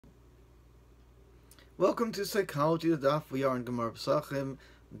Welcome to Psychology of Daf. We are in Gemara Pesachim,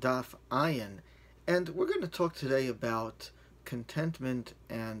 Daf Ayin, and we're going to talk today about contentment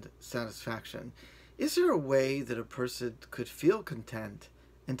and satisfaction. Is there a way that a person could feel content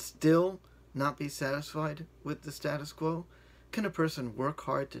and still not be satisfied with the status quo? Can a person work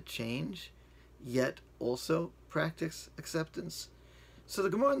hard to change, yet also practice acceptance? So the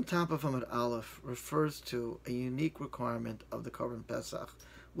Gemara on the top of Amud Aleph refers to a unique requirement of the Korban Pesach,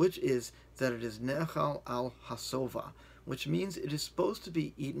 which is that it is nechal al hasova, which means it is supposed to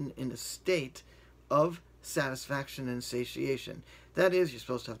be eaten in a state of satisfaction and satiation. That is, you're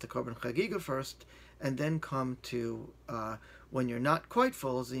supposed to have the Korban Chagiga first, and then come to, when you're not quite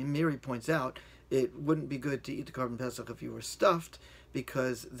full, as the Miri points out, it wouldn't be good to eat the Korban Pesach if you were stuffed,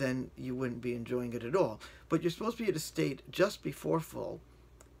 because then you wouldn't be enjoying it at all. But you're supposed to be at a state just before full,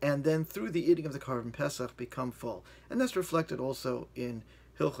 and then through the eating of the Korban Pesach become full. And that's reflected also in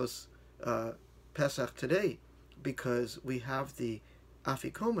Hilchos Pesach today, because we have the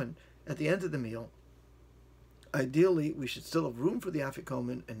afikomen at the end of the meal. Ideally, we should still have room for the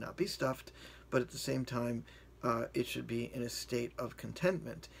afikomen and not be stuffed, but at the same time, it should be in a state of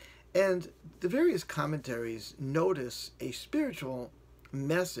contentment. And the various commentaries notice a spiritual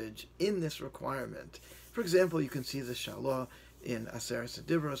message in this requirement. For example, you can see the Shalah in Aseret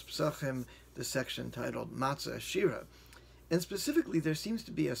Divros Pesachim, the section titled Matzah Ashira. And specifically, there seems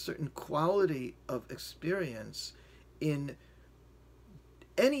to be a certain quality of experience in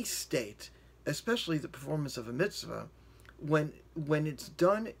any state, especially the performance of a mitzvah, when it's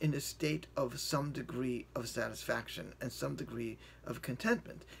done in a state of some degree of satisfaction and some degree of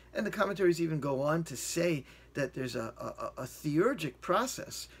contentment. And the commentaries even go on to say that there's a theurgic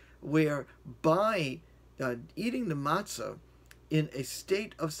process where by eating the matzah in a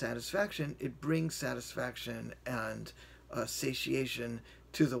state of satisfaction, it brings satisfaction and satiation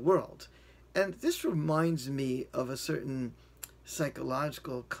to the world. And this reminds me of a certain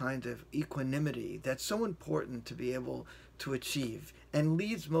psychological kind of equanimity that's so important to be able to achieve and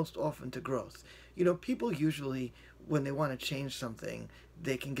leads most often to growth. You know, people usually, when they want to change something,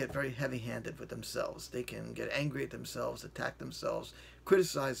 they can get very heavy-handed with themselves. They can get angry at themselves, attack themselves,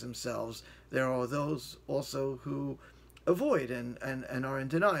 criticize themselves. There are those also who avoid and are in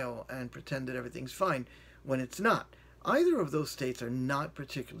denial and pretend that everything's fine when it's not. Either of those states are not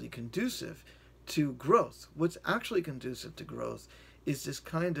particularly conducive to growth. What's actually conducive to growth is this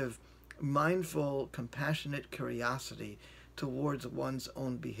kind of mindful, compassionate curiosity towards one's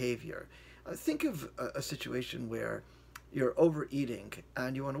own behavior. Think of a situation where you're overeating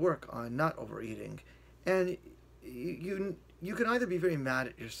and you want to work on not overeating, and you can either be very mad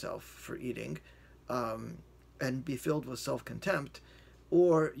at yourself for eating and be filled with self-contempt,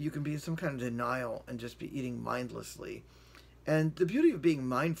 or you can be in some kind of denial and just be eating mindlessly. And the beauty of being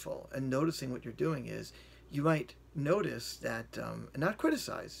mindful and noticing what you're doing is you might notice that, and not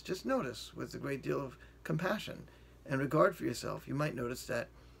criticize, just notice with a great deal of compassion and regard for yourself. You might notice that,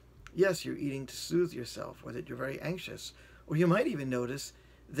 yes, you're eating to soothe yourself, or that you're very anxious. Or you might even notice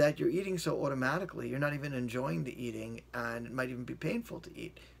that you're eating so automatically, you're not even enjoying the eating, and it might even be painful to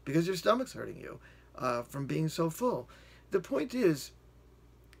eat because your stomach's hurting you from being so full. The point is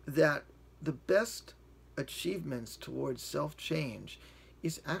that the best achievements towards self-change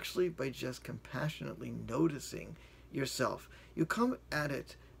is actually by just compassionately noticing yourself. You come at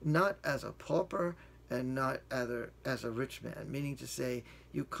it not as a pauper and not as a rich man, meaning to say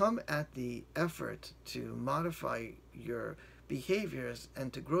you come at the effort to modify your behaviors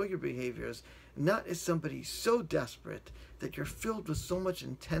and to grow your behaviors not as somebody so desperate that you're filled with so much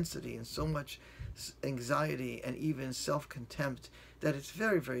intensity and so much anxiety and even self-contempt that it's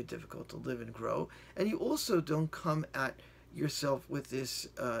very, very difficult to live and grow. And you also don't come at yourself with this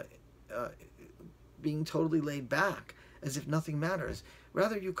being totally laid back as if nothing matters.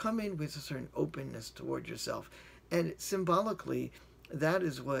 Rather, you come in with a certain openness toward yourself. And symbolically, that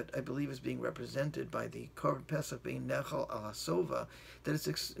is what I believe is being represented by the Korban Pesach being Nechal al Hasova, that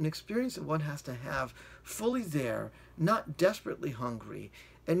it's an experience that one has to have fully there, not desperately hungry,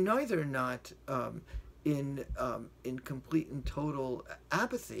 and neither not in complete and total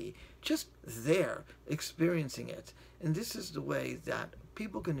apathy, just there, experiencing it. And this is the way that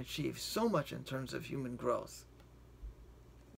people can achieve so much in terms of human growth.